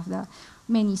lang out of the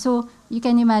many. So you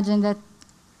can imagine that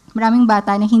maraming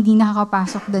bata na hindi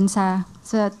nakakapasok dun sa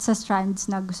strands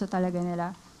na gusto talaga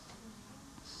nila.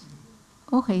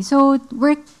 Okay, so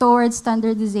work towards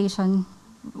standardization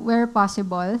where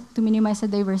possible to minimize the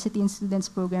diversity in students'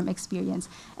 program experience.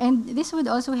 And this would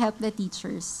also help the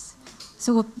teachers.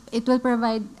 So it will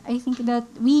provide, we think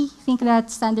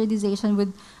that standardization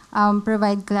would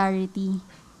provide clarity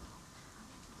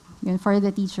for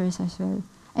the teachers as well.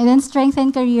 And then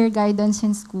strengthen career guidance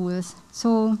in schools.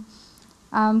 So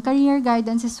career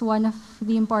guidance is one of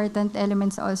the important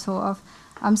elements also of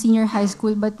senior high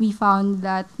school, but we found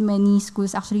that many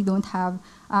schools actually don't have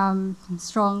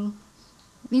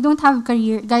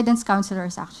career guidance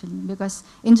counselors actually, because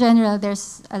in general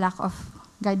there's a lack of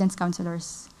guidance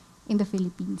counselors in the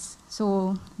Philippines.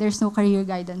 So there's no career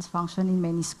guidance function in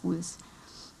many schools.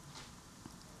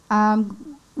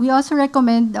 We also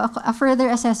recommend a further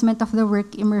assessment of the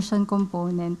work immersion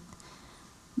component.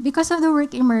 Because of the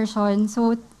work immersion,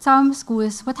 so some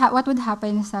schools, what would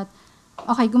happen is that,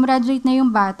 okay, gumraduate na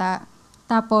yung bata,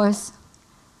 tapos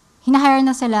hinahire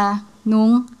na sila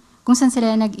kung saan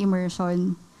sila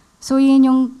nag-immersion. So yun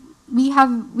yung, we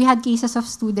had cases of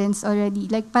students already,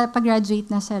 like pag-graduate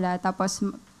na sila, tapos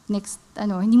next,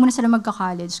 hindi mo na sila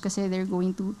magka-college kasi they're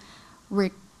going to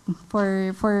work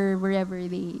for wherever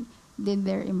they did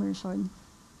their immersion.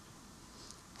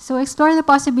 So explore the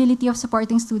possibility of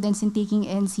supporting students in taking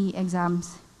NC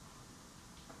exams.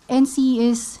 NC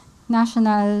is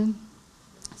National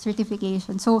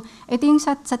Certification. So ito yung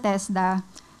sa TESDA.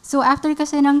 So after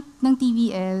kasi ng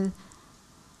TVL,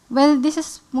 well, this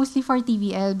is mostly for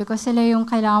TVL because sila yung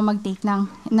kailangan mag-take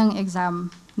ng exam,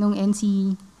 nung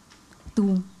NC2,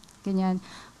 ganyan.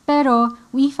 Pero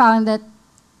we found that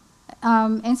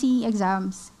NC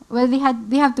exams, well, they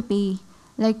have to pay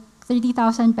like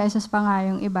 30,000 pesos pa nga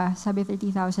yung iba, sabi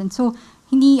 30,000. So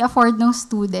hindi afford ng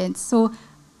students. So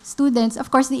students,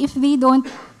 of course, if they don't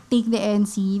take the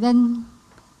NC, then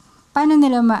paano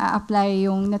nila ma-apply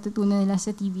yung natutunan nila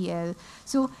sa TVL.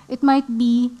 So it might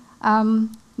be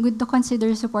good to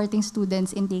consider supporting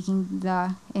students in taking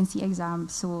the NC exam.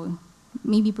 So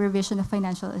maybe provision of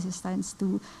financial assistance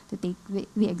to take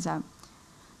the exam.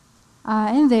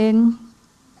 And then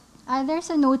there's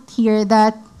a note here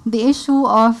that the issue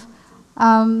of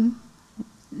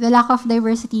the lack of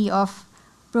diversity of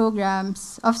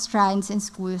programs, of strands in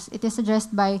schools, it is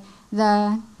addressed by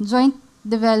the Joint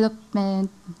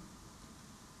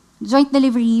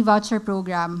Delivery Voucher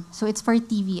Program. So it's for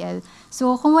TVL.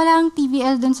 So kung walang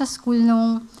TVL dun sa school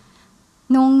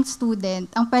nung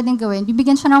student, ang pwedeng gawin,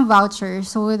 bibigyan siya ng voucher.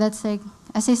 So that's like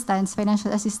assistance,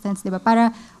 financial assistance, di ba?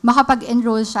 Para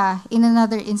makapag-enroll siya in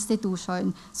another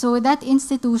institution. So that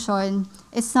institution,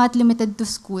 it's not limited to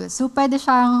school. So pwede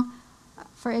siyang,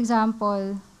 for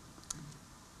example,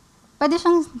 pwede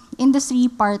siyang industry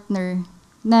partner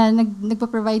na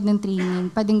nagpa-provide ng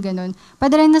training, pwedeng ganun.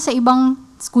 Pwede rin na sa ibang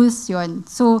schools yon.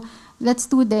 So that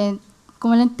student,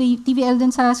 kung walang TVL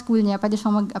dun sa school niya, pwede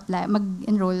siyang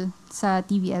mag-enroll sa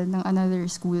TVL ng another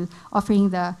school offering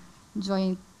the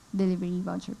Joint Delivery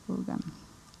Voucher Program.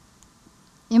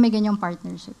 Yung may ganyang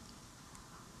partnership.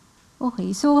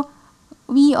 Okay, so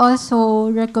we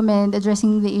also recommend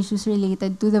addressing the issues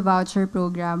related to the voucher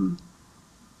program.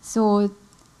 So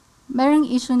merong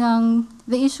issue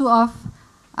the issue of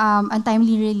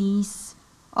untimely release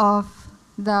of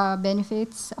the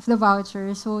benefits of the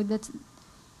voucher. So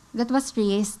that was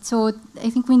raised. So I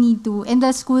think we need to, and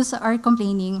the schools are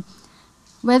complaining,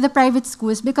 well, the private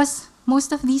schools, because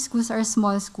most of these schools are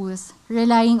small schools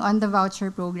relying on the voucher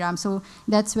program. So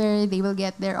that's where they will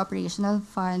get their operational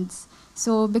funds.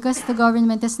 So because the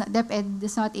government DepEd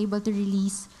is not able to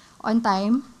release on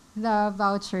time the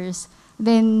vouchers,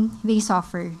 then they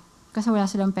suffer kasi wala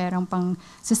silang perang pang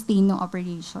sustain ng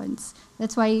operations.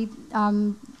 That's why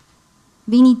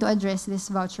they need to address this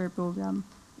voucher program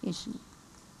issue.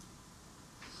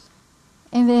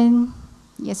 And then,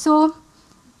 yes, so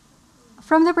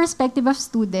from the perspective of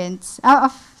students,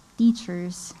 of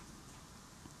teachers,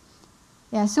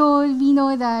 yeah, so we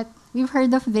know that we've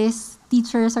heard of this.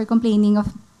 Teachers are complaining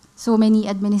of so many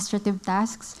administrative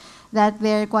tasks that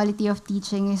their quality of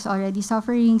teaching is already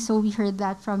suffering. So we heard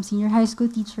that from senior high school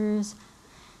teachers.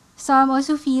 Some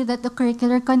also feel that the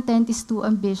curricular content is too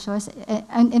ambitious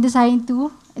and designed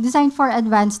for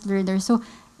advanced learners. So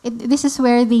this is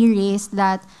where they raised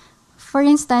that, for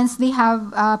instance, they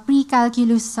have a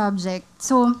pre-calculus subject.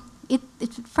 So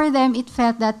for them, it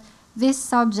felt that this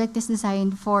subject is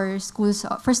designed for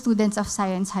students of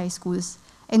science high schools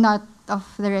and not of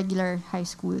the regular high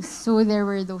schools. So there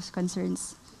were those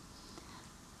concerns.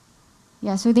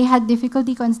 Yeah, so they had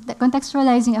difficulty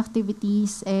contextualizing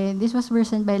activities, and this was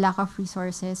worsened by lack of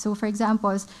resources. So for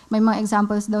examples, may mga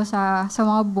examples daw sa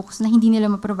mga books na hindi nila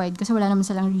ma-provide kasi wala naman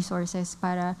silang resources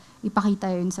para ipakita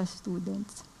yun sa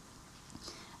students.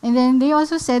 And then they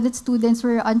also said that students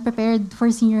were unprepared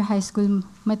for senior high school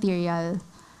material.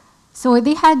 So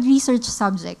they had research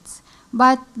subjects,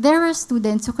 but there were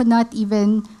students who could not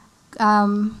even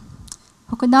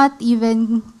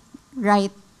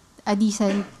write a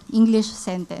decent English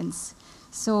sentence.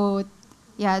 So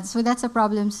yeah, so that's a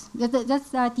problem. That's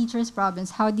the teacher's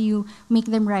problems. How do you make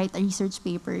them write a research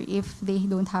paper if they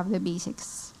don't have the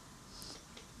basics?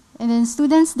 And then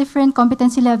students' different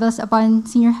competency levels upon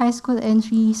senior high school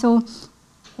entry. So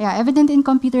yeah, evident in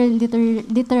computer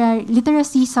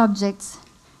literacy subjects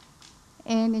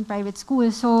and in private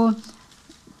schools. So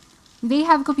they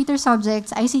have computer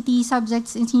subjects, ICT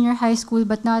subjects in senior high school,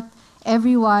 but not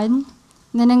everyone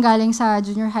na nanggaling sa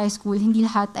junior high school, hindi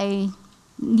lahat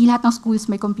ng schools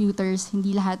may computers,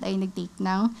 hindi lahat ay nag-take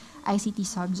ng ICT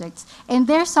subjects. And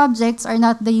their subjects are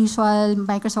not the usual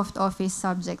Microsoft Office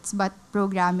subjects, but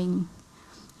programming.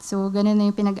 So, ganun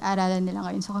na yung pinag-aaralan nila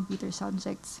ngayon sa computer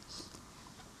subjects.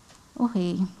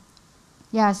 Okay.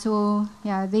 Yeah, so,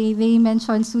 yeah, they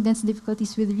mentioned students'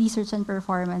 difficulties with research and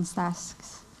performance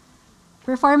tasks.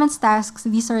 Performance tasks,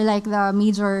 these are like the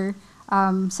major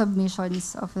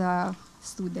submissions of the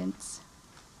students.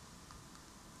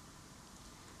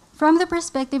 From the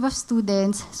perspective of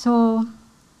students, so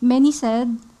many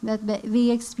said that they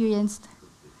experienced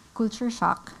culture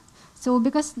shock. So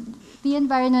because the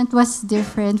environment was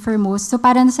different for most, so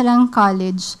parang silang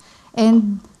college.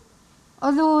 And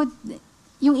although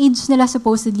yung age nila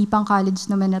supposedly pang college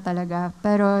naman na talaga,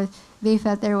 pero they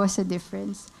felt there was a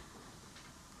difference.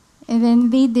 And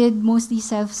then they did mostly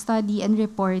self-study and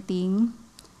reporting.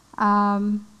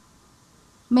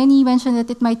 Many mentioned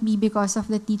that it might be because of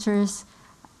the teachers'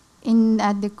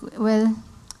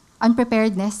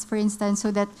 unpreparedness, for instance,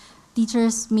 so that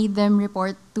teachers made them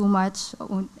report too much.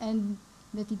 And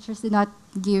the teachers did not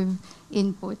give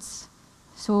inputs.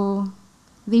 So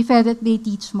they felt that they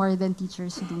teach more than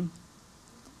teachers do.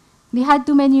 They had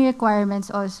too many requirements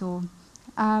also.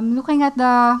 Looking at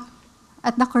the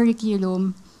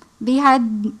curriculum, they had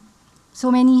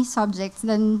so many subjects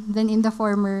than in the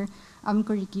former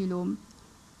curriculum.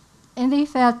 And they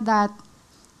felt that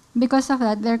because of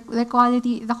that, the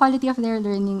quality of their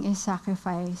learning is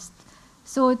sacrificed.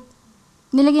 So,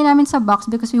 nilagay namin sa box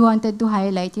because we wanted to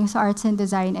highlight yung sa arts and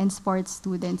design and sports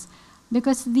students.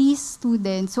 Because these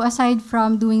students, so aside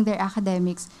from doing their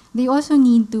academics, they also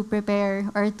need to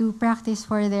prepare or to practice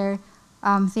for their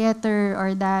theater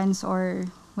or dance or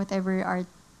whatever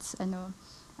arts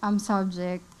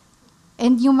subject.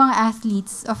 And yung mga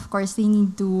athletes, of course, they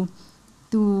need to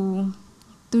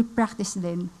practice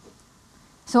din.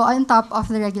 So on top of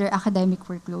the regular academic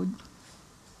workload.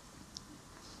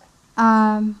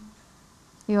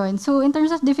 Yun. So in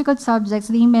terms of difficult subjects,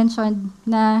 they mentioned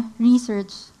na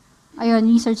research. Ayun,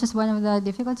 research is one of the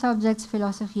difficult subjects,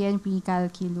 philosophy and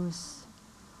pre-calculus.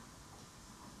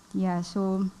 Yeah,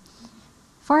 so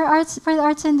for the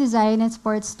arts and design and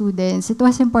sports students, it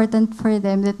was important for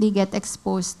them that they get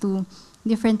exposed to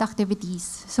different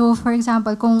activities. So for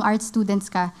example, kung art students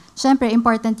ka, syempre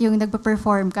important yung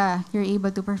nagpa-perform ka. You're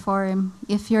able to perform.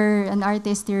 If you're an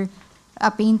artist, you're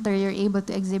a painter, you're able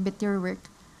to exhibit your work.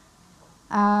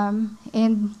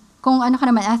 And kung ano ka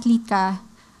naman, athlete ka,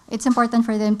 it's important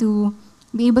for them to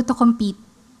be able to compete.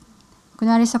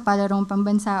 Kunwari sa palarong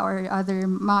pambansa or other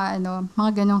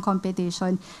mga ganong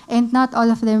competition. And not all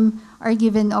of them are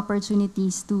given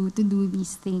opportunities to do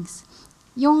these things.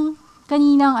 Yung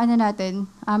kaninang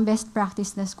best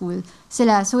practice na school,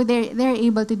 sila, so they're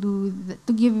able to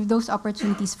give those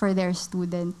opportunities for their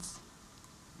students.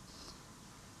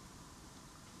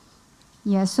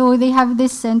 Yeah, so they have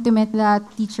this sentiment that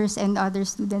teachers and other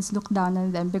students look down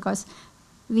on them because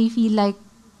they feel like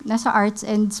nasa arts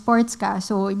and sports ka,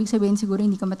 so ibig sabihin siguro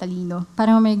hindi ka matalino.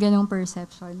 Parang may ganong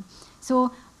perception.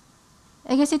 So,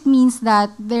 I guess it means that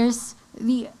there's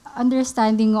the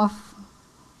understanding of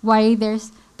why there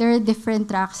are different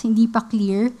tracks, hindi pa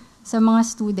clear sa mga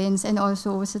students and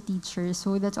also sa teachers.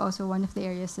 So that's also one of the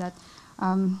areas that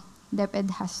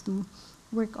DepEd has to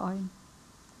work on.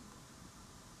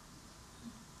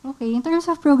 Okay, in terms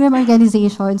of program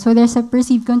organization, so there's a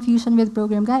perceived confusion with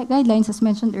program guidelines as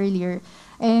mentioned earlier,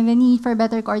 and the need for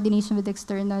better coordination with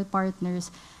external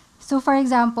partners. So for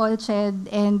example,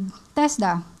 CHED and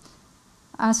TESDA.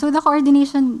 So the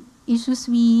coordination issues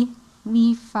we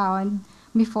found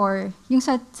before, yung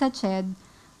sa CHED,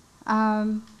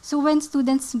 so when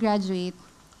students graduate,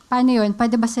 paano yun?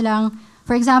 Pwede ba silang,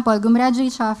 for example,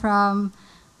 gumraduate siya from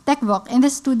TechVoc and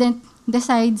the student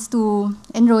decides to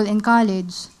enroll in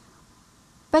college,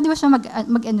 pwede ba siya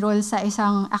mag-enroll sa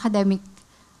isang academic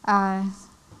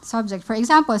subject? For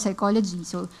example, psychology.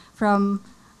 So, from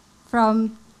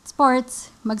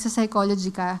sports,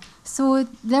 magsa-psychology ka. So,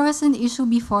 there was an issue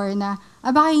before na,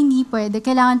 baka hindi pwede,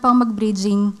 kailangan pang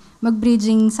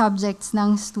mag-bridging subjects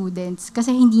ng students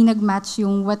kasi hindi nag-match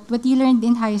yung what you learned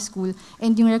in high school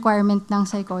and yung requirement ng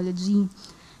psychology.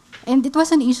 And it was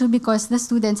an issue because the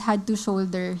students had to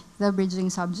shoulder the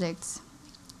bridging subjects.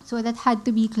 So that had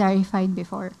to be clarified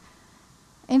before.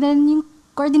 And then yung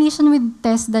coordination with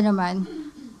TESDA naman,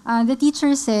 the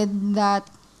teacher said that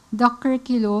the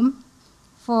curriculum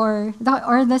or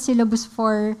the syllabus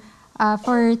for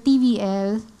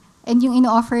TVL and yung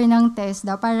ino-offer ng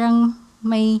TESDA parang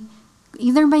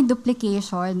either may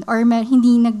duplication or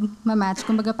hindi nagmamatch,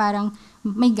 kumbaga parang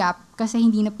may gap kasi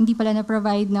hindi pala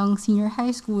na-provide ng senior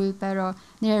high school pero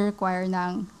nire-require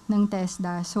ng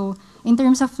TESDA. So, in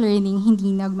terms of learning, hindi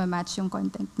nagmamatch yung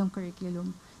content ng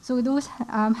curriculum. So, those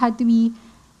had to be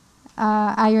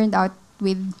ironed out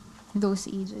with those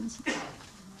agencies.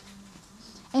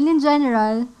 And in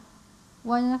general,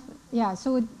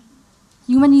 so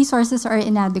human resources are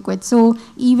inadequate. So,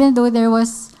 even though there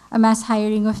was a mass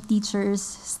hiring of teachers,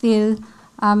 still,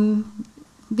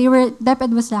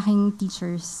 DepEd was lacking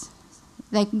teachers,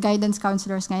 like guidance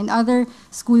counselors and other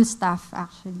school staff,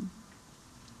 actually.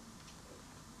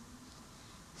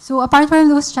 So apart from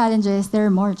those challenges, there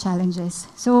are more challenges.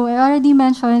 So I already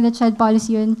mentioned the CHED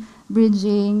policy on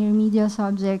bridging, remedial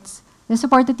subjects, the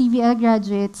support to TVL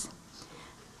graduates,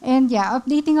 and yeah,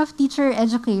 updating of teacher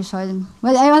education.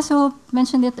 Well, I also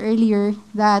mentioned it earlier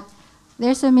that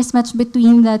there's a mismatch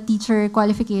between the teacher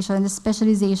qualification, the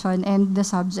specialization, and the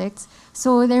subjects.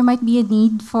 So there might be a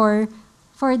need for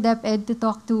DepEd to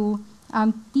talk to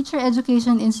teacher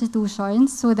education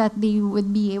institutions so that they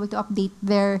would be able to update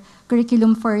their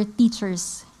curriculum for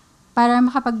teachers para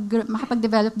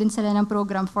makapag-develop din sila ng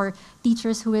program for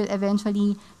teachers who will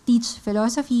eventually teach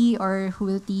philosophy or who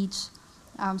will teach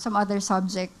some other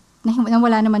subject na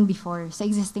wala naman before sa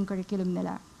existing curriculum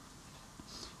nila.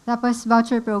 Tapos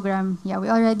voucher program, yeah, we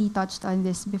already touched on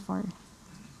this before.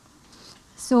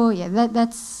 So yeah,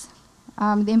 that's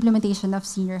the implementation of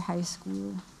senior high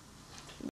school.